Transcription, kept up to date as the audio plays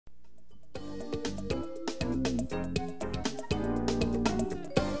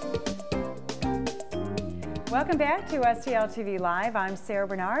Welcome back to STL TV Live. I'm Sarah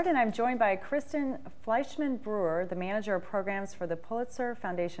Bernard, and I'm joined by Kristen Fleischman-Brewer, the Manager of Programs for the Pulitzer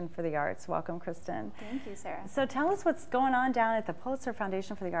Foundation for the Arts. Welcome, Kristen. Thank you, Sarah. So tell us what's going on down at the Pulitzer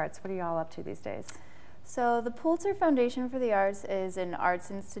Foundation for the Arts. What are you all up to these days? So the Pulitzer Foundation for the Arts is an arts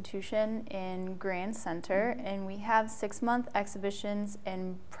institution in Grand Center, and we have 6-month exhibitions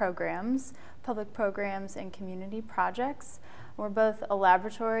and programs, public programs and community projects. We're both a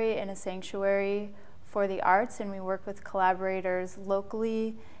laboratory and a sanctuary for the arts, and we work with collaborators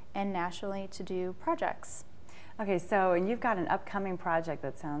locally and nationally to do projects. Okay, so and you've got an upcoming project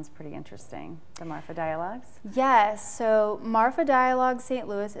that sounds pretty interesting, the Marfa Dialogues. Yes, so Marfa Dialogues St.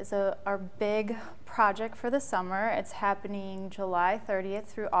 Louis is our big project for the summer. It's happening July 30th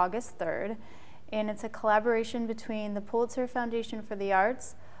through August 3rd, and it's a collaboration between the Pulitzer Foundation for the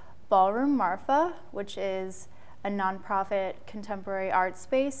Arts, Ballroom Marfa, which is a nonprofit contemporary art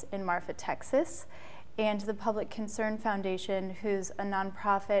space in Marfa, Texas, and the Public Concern Foundation, who's a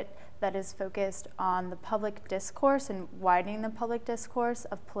nonprofit that is focused on the public discourse and widening the public discourse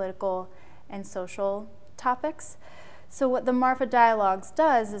of political and social topics. So what the Marfa Dialogues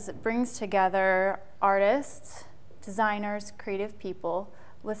does is it brings together artists, designers, creative people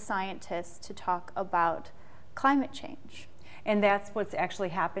with scientists to talk about climate change. And that's what's actually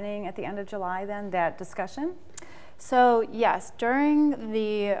happening at the end of July then, that discussion? So yes, during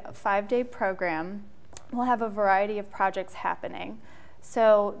the 5-day program, we'll have a variety of projects happening.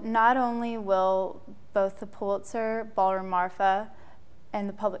 So not only will both the Pulitzer, Ballroom Marfa, and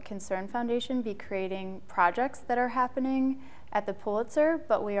the Public Concern Foundation be creating projects that are happening at the Pulitzer,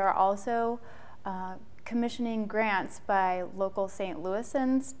 but we are also commissioning grants by local St.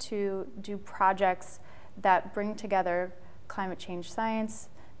 Louisans to do projects that bring together climate change science,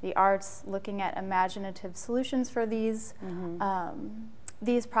 the arts, looking at imaginative solutions for these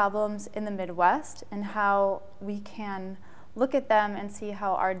problems in the Midwest, and how we can look at them and see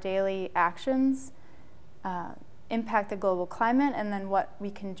how our daily actions impact the global climate, and then what we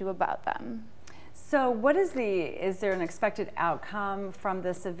can do about them. So what is there an expected outcome from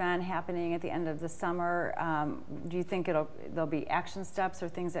this event happening at the end of the summer? Do you think there'll be action steps or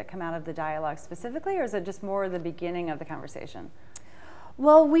things that come out of the dialogue specifically, or is it just more the beginning of the conversation?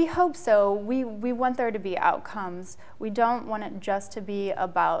 Well, we hope so. We want there to be outcomes. We don't want it just to be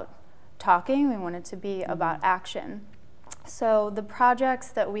about talking. We want it to be about action. So the projects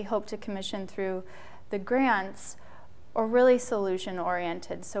that we hope to commission through the grants are really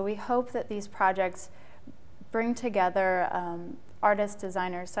solution-oriented. So we hope that these projects bring together artists,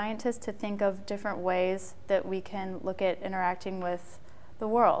 designers, scientists to think of different ways that we can look at interacting with the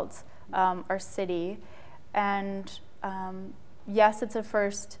world, our city. And yes, it's a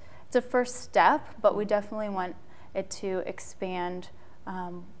first step, but we definitely want it to expand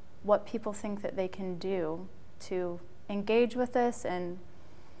what people think that they can do to engage with this and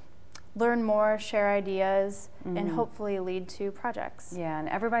learn more, share ideas, and hopefully lead to projects. Yeah, and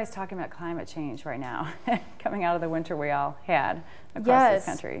everybody's talking about climate change right now, coming out of the winter we all had across this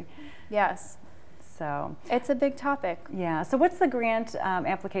country. Yes. So it's a big topic. Yeah. So what's the grant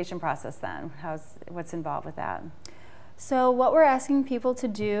application process then? What's involved with that? So what we're asking people to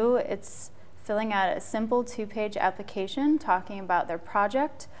do, it's filling out a simple 2-page application talking about their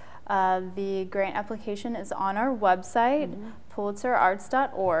project. The grant application is on our website,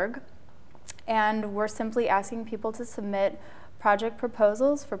 pulitzerarts.org, and we're simply asking people to submit project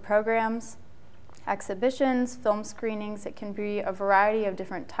proposals for programs, exhibitions, film screenings. It can be a variety of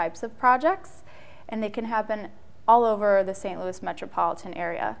different types of projects, and they can happen all over the St. Louis metropolitan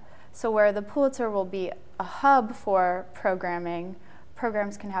area. So where the Pulitzer will be a hub for programming,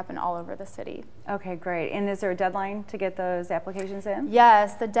 programs can happen all over the city. Okay, great. And is there a deadline to get those applications in?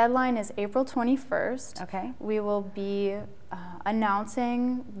 Yes, the deadline is April 21st. Okay. We will be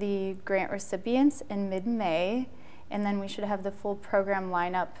announcing the grant recipients in mid-May, and then we should have the full program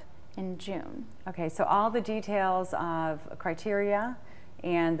lineup in June. Okay, so all the details of criteria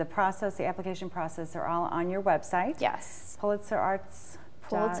and the process, the application process, are all on your website? Yes.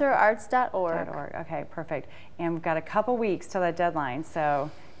 Pulitzerarts.org. Okay, perfect. And we've got a couple weeks till that deadline, so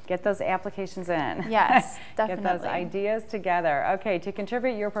get those applications in. Yes, definitely. Get those ideas together. Okay, to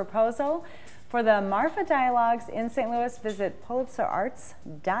contribute your proposal for the Marfa Dialogues in St. Louis, visit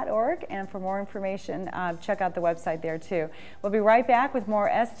pulitzerarts.org, and for more information, check out the website there too. We'll be right back with more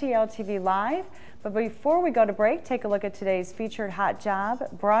STL TV Live, but before we go to break, take a look at today's featured hot job,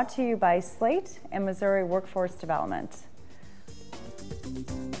 brought to you by Slate and Missouri Workforce Development.